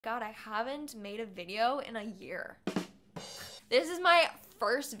God, I haven't made a video in a year. This is my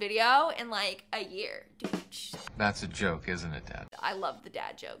first video in like a year. Dude. That's a joke, isn't it, Dad? I love the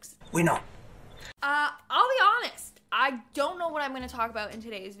dad jokes. We know. I'll be honest. I don't know what I'm gonna talk about in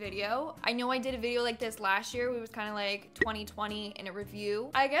today's video. I know I did a video like this last year. It was kind of like 2020 in a review.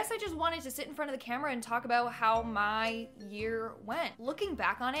 I guess I just wanted to sit in front of the camera and talk about how my year went. Looking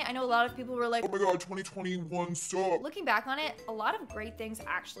back on it, I know a lot of people were like, oh my God, 2021 sucked. Looking back on it, a lot of great things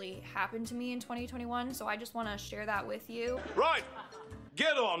actually happened to me in 2021. So I just wanna share that with you. Right,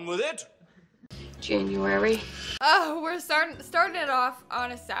 get on with it. January. Oh, we're starting it off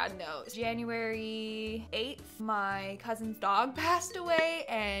on a sad note. January 8th, my cousin's dog passed away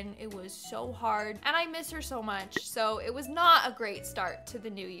and it was so hard and I miss her so much. So it was not a great start to the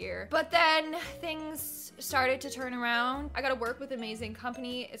new year. But then things started to turn around. I got to work with an amazing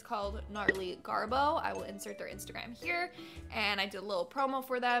company. It's called Gnarly Garbo. I will insert their Instagram here. And I did a little promo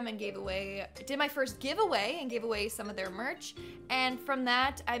for them and did my first giveaway and gave away some of their merch. And from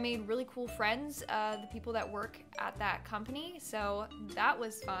that, I made really cool friends, the people that work at that company. So that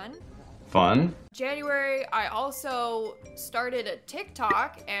was fun. Fun? January, I also started a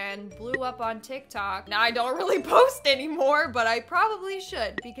TikTok and blew up on TikTok. Now I don't really post anymore, but I probably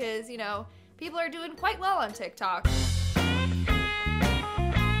should because, you know, people are doing quite well on TikTok.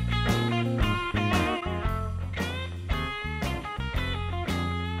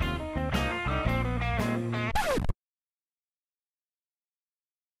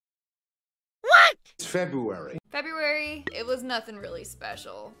 It's February. February, it was nothing really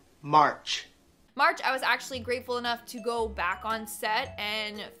special. March, I was actually grateful enough to go back on set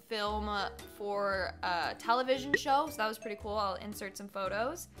and film for a television show, so that was pretty cool. I'll insert some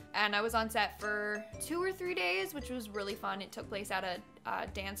photos. And I was on set for 2 or 3 days, which was really fun. It took place at a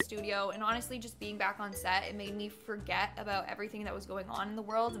dance studio, and honestly, just being back on set, it made me forget about everything that was going on in the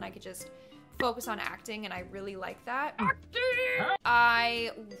world, and I could just focus on acting, and I really like that. I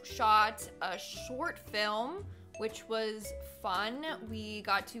shot a short film, which was fun. We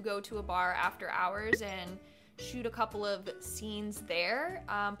got to go to a bar after hours and shoot a couple of scenes there,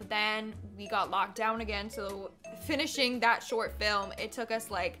 but then we got locked down again, so finishing that short film, it took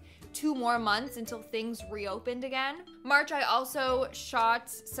us like 2 more months until things reopened again. March, I also shot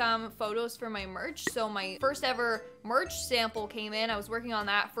some photos for my merch. So my first ever merch sample came in. I was working on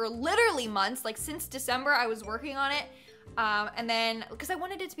that for literally months, like since December I was working on it. And then, because I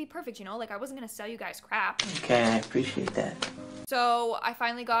wanted it to be perfect, you know, like I wasn't gonna sell you guys crap. Okay, I appreciate that. So I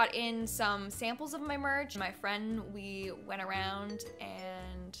finally got in some samples of my merch. My friend, we went around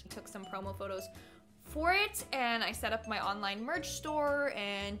and took some promo photos for it, and I set up my online merch store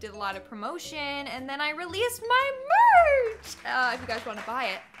and did a lot of promotion, and then I released my merch! If you guys want to buy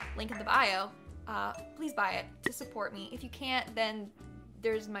it, link in the bio, please buy it to support me. If you can't, then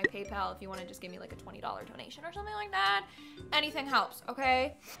there's my PayPal if you want to just give me like a $20 donation or something like that. Anything helps,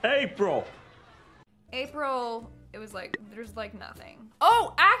 okay? April, it was like, there's like nothing.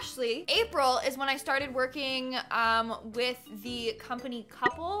 Oh, actually, April is when I started working with the company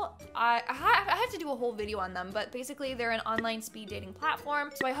Couple. I had to do a whole video on them, but basically they're an online speed dating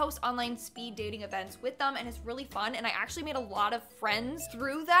platform. So I host online speed dating events with them, and it's really fun. And I actually made a lot of friends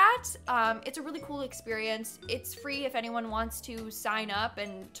through that. It's a really cool experience. It's free if anyone wants to sign up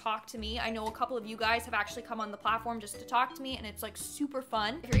and talk to me. I know a couple of you guys have actually come on the platform just to talk to me, and it's like super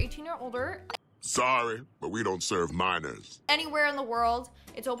fun. If you're 18 or older, sorry, but we don't serve minors. Anywhere in the world,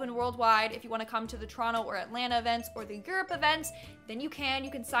 it's open worldwide. If you want to come to the Toronto or Atlanta events or the Europe events, then you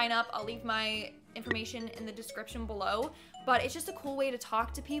can sign up. I'll leave my information in the description below. But it's just a cool way to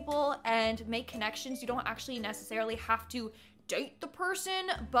talk to people and make connections. You don't actually necessarily have to date the person,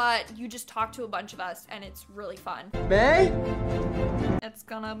 but you just talk to a bunch of us and it's really fun. May? It's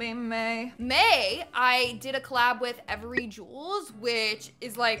gonna be May. May, I did a collab with Every Jewels, which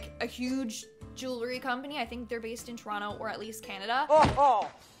is like a huge jewelry company. I think they're based in Toronto or at least Canada. Oh,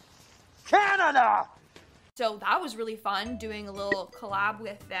 Canada! So that was really fun doing a little collab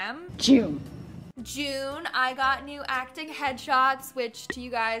with them. June, I got new acting headshots, which to you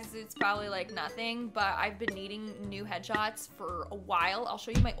guys, it's probably like nothing, but I've been needing new headshots for a while. I'll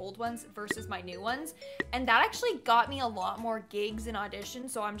show you my old ones versus my new ones. And that actually got me a lot more gigs and auditions,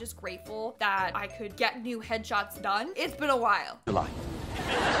 so I'm just grateful that I could get new headshots done. It's been a while.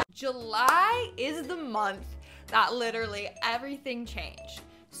 July is the month that literally everything changed.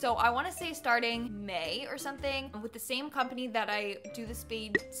 So I want to say starting May or something, with the same company that I do the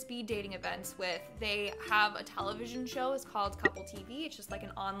speed dating events with, they have a television show. It's called Couple TV. It's just like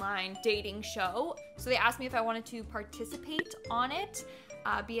an online dating show. So they asked me if I wanted to participate on it.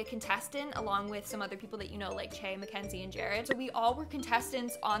 be a contestant along with some other people that you know, like Che, Mackenzie, and Jared. So we all were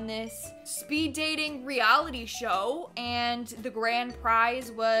contestants on this speed dating reality show, and the grand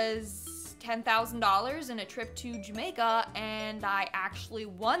prize was $10,000 and a trip to Jamaica, and I actually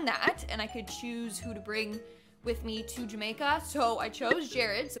won that, and I could choose who to bring with me to Jamaica, so I chose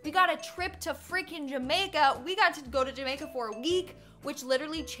Jared. So we got a trip to freaking Jamaica. We got to go to Jamaica for a week, which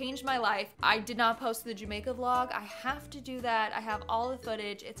literally changed my life. I did not post the Jamaica vlog. I have to do that. I have all the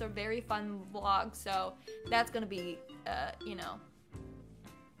footage. It's a very fun vlog, so that's gonna be, you know,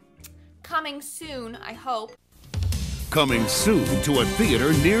 coming soon, I hope. Coming soon to a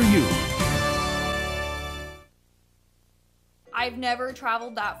theater near you. I've never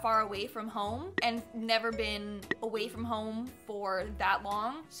traveled that far away from home and never been away from home for that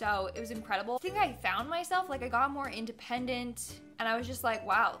long. So it was incredible. I think I found myself, like I got more independent and I was just like,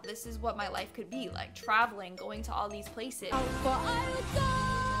 wow, this is what my life could be like, traveling, going to all these places.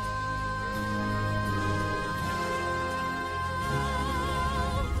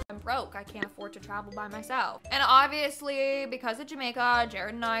 I'm broke, I can't afford to travel by myself. And obviously, because of Jamaica,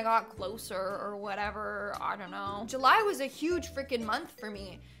 Jared and I got closer or whatever, I don't know. July was a huge freaking month for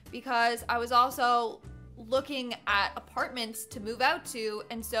me because I was also looking at apartments to move out to,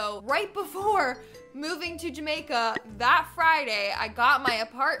 and so right before moving to Jamaica, that Friday, I got my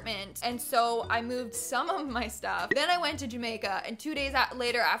apartment, and so I moved some of my stuff. Then I went to Jamaica, and 2 days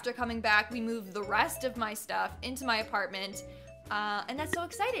later, after coming back, we moved the rest of my stuff into my apartment. And that's so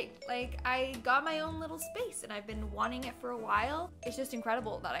exciting. Like, I got my own little space and I've been wanting it for a while. It's just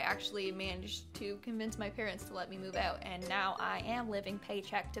incredible that I actually managed to convince my parents to let me move out, and now I am living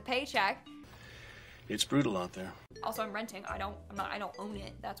paycheck to paycheck. It's brutal out there. Also, I'm renting. I don't own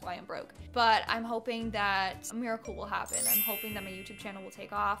it. That's why I'm broke. But I'm hoping that a miracle will happen. I'm hoping that my YouTube channel will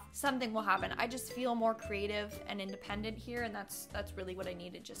take off. Something will happen. I just feel more creative and independent here, and that's really what I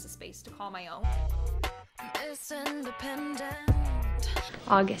needed, just a space to call my own. It's independent.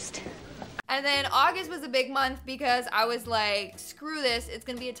 August. And then August was a big month because I was like, screw this, it's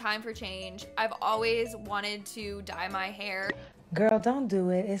gonna be a time for change. I've always wanted to dye my hair. Girl, don't do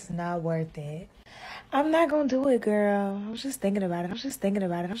it. It's not worth it. I'm not gonna do it, girl. I was just thinking about it. I was just thinking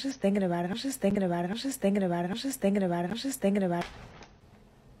about it. I was just thinking about it. I was just thinking about it. I was just thinking about it. I was just thinking about it. I was just thinking about it.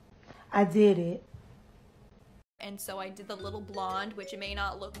 I did it. And so I did the little blonde, which it may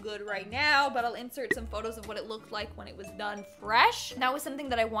not look good right now, but I'll insert some photos of what it looked like when it was done fresh. And that was something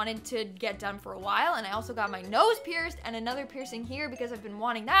that I wanted to get done for a while. And I also got my nose pierced and another piercing here because I've been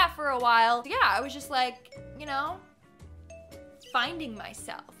wanting that for a while. So yeah, I was just like, you know, finding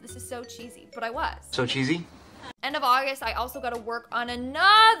myself. This is so cheesy, but I was. So cheesy? End of August, I also got to work on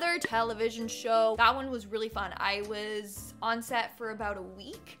another television show. That one was really fun. I was on set for about a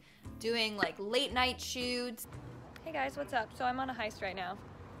week doing like late night shoots. Hey guys, what's up? So I'm on a heist right now.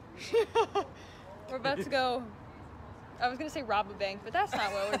 We're about to go, I was gonna say rob a bank, but that's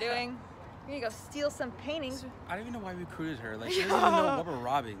not what we're doing. We're gonna go steal some paintings. I don't even know why we recruited her. Like, she doesn't even know what we're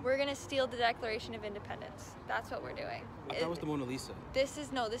robbing. We're gonna steal the Declaration of Independence. That's what we're doing. I thought it was the Mona Lisa. This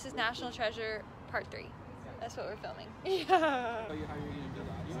is National Treasure Part 3. That's what we're filming. Yeah. How are you gonna do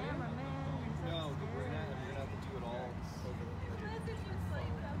that? Yeah, my man. No, we're gonna have to do it all.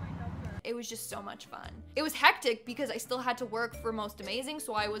 It was just so much fun. It was hectic because I still had to work for Most Amazing,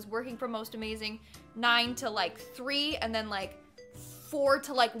 so I was working for Most Amazing 9 to like 3, and then like 4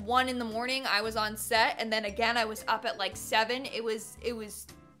 to like 1 in the morning I was on set, and then again I was up at like 7. It was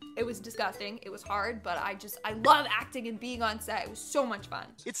disgusting. It was hard, but I love acting and being on set. It was so much fun.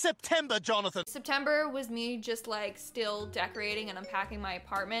 It's September, Jonathan. September was me just like still decorating and unpacking my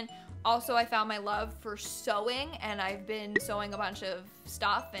apartment. Also, I found my love for sewing, and I've been sewing a bunch of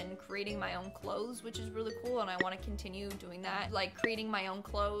stuff and creating my own clothes, which is really cool, and I want to continue doing that. Like creating my own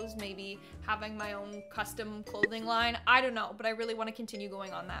clothes, maybe having my own custom clothing line. I don't know, but I really want to continue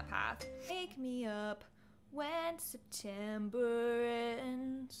going on that path. Wake me up when September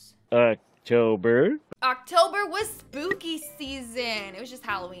ends. October was spooky season. It was just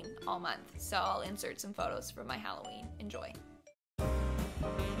Halloween all month, so I'll insert some photos from my Halloween. Enjoy.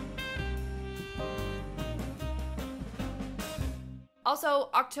 Also,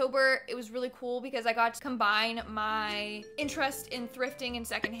 October, it was really cool because I got to combine my interest in thrifting and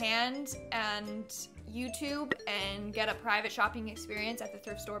secondhand and YouTube and get a private shopping experience at the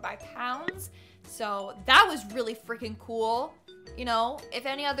thrift store by pounds. So that was really freaking cool. You know, if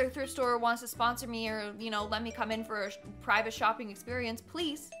any other thrift store wants to sponsor me or, you know, let me come in for a private shopping experience,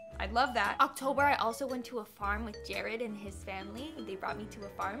 please. I'd love that. October, I also went to a farm with Jared and his family. They brought me to a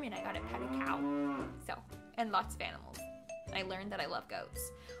farm and I got to pet a cow. So, and lots of animals. I learned that I love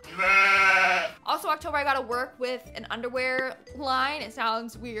goats. Also, October, I got to work with an underwear line. It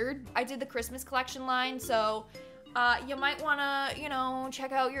sounds weird. I did the Christmas collection line, so you might want to, you know,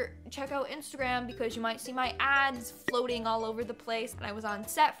 check out Instagram because you might see my ads floating all over the place. And I was on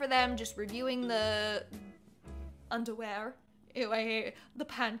set for them, just reviewing the underwear. Ew, I hate the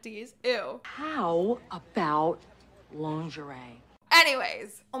panties. Ew. How about lingerie?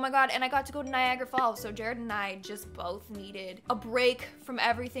 Anyways, oh my god, and I got to go to Niagara Falls, so Jared and I just both needed a break from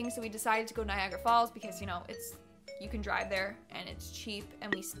everything, so we decided to go to Niagara Falls because, you know, you can drive there and it's cheap,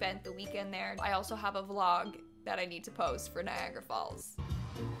 and we spent the weekend there. I also have a vlog that I need to post for Niagara Falls.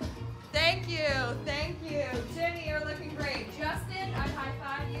 Thank you, Jenny, you're looking great. Justin, I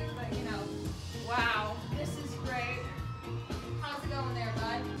high-five you, but you know, wow, this is great. How's it going there,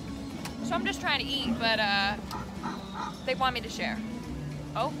 bud? So I'm just trying to eat, but they want me to share.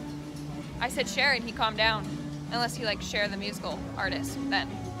 Oh, I said share and he calmed down. Unless you like share the musical artist, then.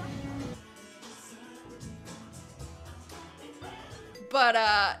 But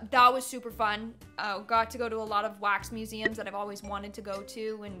that was super fun. Got to go to a lot of wax museums that I've always wanted to go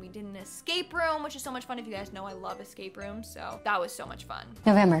to, and we did an escape room, which is so much fun. If you guys know, I love escape rooms, so that was so much fun.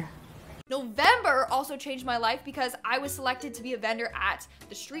 November also changed my life because I was selected to be a vendor at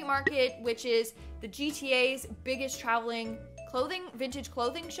the street market, which is the GTA's biggest traveling vintage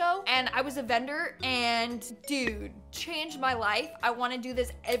clothing show. And I was a vendor, and dude, changed my life. I want to do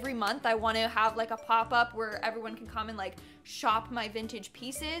this every month. I want to have like a pop-up where everyone can come and like shop my vintage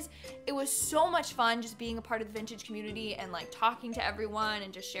pieces. It was so much fun just being a part of the vintage community and like talking to everyone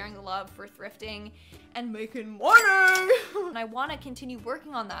and just sharing the love for thrifting and making money. And I want to continue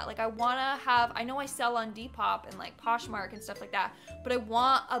working on that. Like I know I sell on Depop and like Poshmark and stuff like that, but I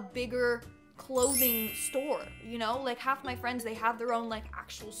want a bigger clothing store, you know? Like half my friends, they have their own like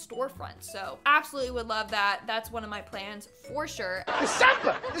actual storefront. So absolutely would love that. That's one of my plans for sure.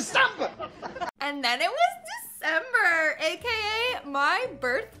 December! And then it was December, aka my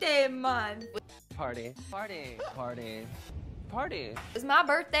birthday month. Party. It was my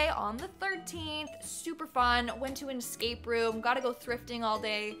birthday on the 13th. Super fun. Went to an escape room. Got to go thrifting all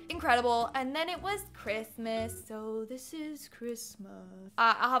day. Incredible. And then it was Christmas. So this is Christmas.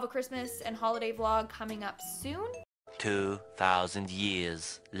 I'll have a Christmas and holiday vlog coming up soon. 2,000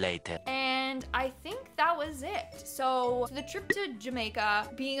 years later. And I think that was it. So the trip to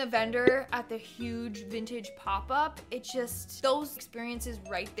Jamaica, being a vendor at the huge vintage pop-up, those experiences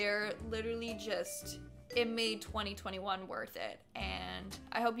right there literally just, it made 2021 worth it. And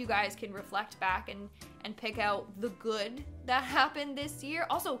I hope you guys can reflect back and pick out the good that happened this year.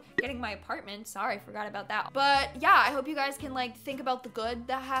 Also, getting my apartment, sorry, forgot about that. But yeah, I hope you guys can like think about the good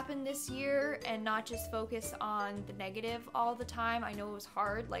that happened this year and not just focus on the negative all the time. I know it was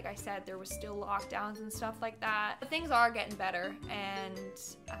hard. Like I said, there was still lockdowns and stuff like that. But things are getting better, and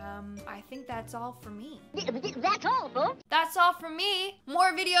I think that's all for me. That's all, folks. That's all for me.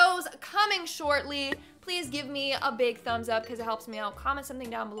 More videos coming shortly. Please give me a big thumbs up because it helps me out. Comment something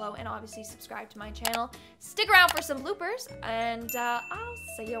down below and obviously subscribe to my channel. Stick around for some bloopers and I'll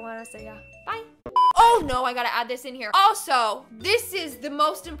see you when I see ya. Bye. Oh no, I gotta add this in here. Also, this is the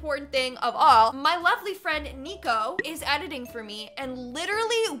most important thing of all. My lovely friend Nico is editing for me, and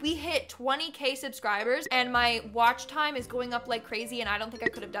literally we hit 20K subscribers and my watch time is going up like crazy, and I don't think I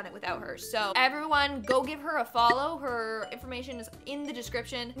could have done it without her. So everyone go give her a follow. Her information is in the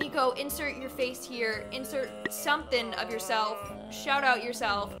description. Nico, insert your face here, insert something of yourself, shout out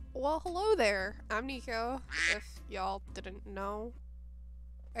yourself. Well, hello there. I'm Nico, if y'all didn't know.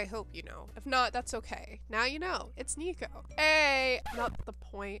 I hope you know. If not, that's okay. Now you know. It's Nico. Hey! Not the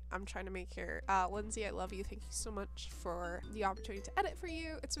point I'm trying to make here. Lindsay, I love you. Thank you so much for the opportunity to edit for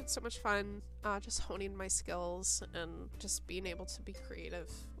you. It's been so much fun just honing my skills and just being able to be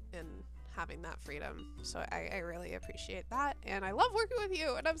creative and having that freedom. So I really appreciate that. And I love working with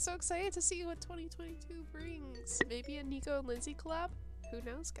you. And I'm so excited to see what 2022 brings. Maybe a Nico and Lindsay collab? Who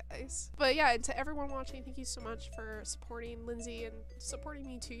knows, guys? But yeah, and to everyone watching, thank you so much for supporting Lindsay and supporting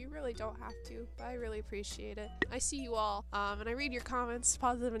me too. You really don't have to, but I really appreciate it. I see you all, and I read your comments,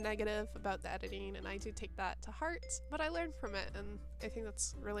 positive and negative, about the editing, and I do take that to heart, but I learn from it, and I think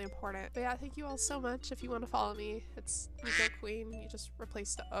that's really important. But yeah, thank you all so much. If you want to follow me, it's Nico Queen. You just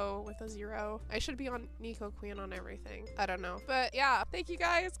replace the O with a 0. I should be on Nico Queen on everything. I don't know. But yeah, thank you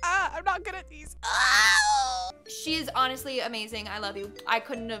guys. I'm not good at these. She's honestly amazing. I love you. I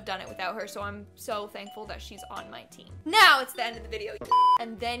couldn't have done it without her, so I'm so thankful that she's on my team. Now it's the end of the video,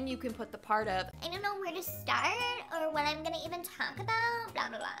 and then you can put the part of, I don't know where to start or what I'm gonna even talk about, blah,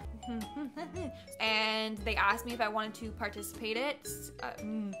 blah, blah. And they asked me if I wanted to participate it.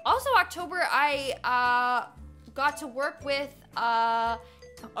 Also, October, I got to work with, oh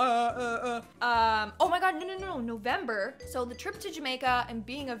my god, no, November. So the trip to Jamaica and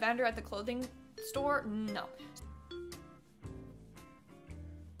being a vendor at the clothing store, no.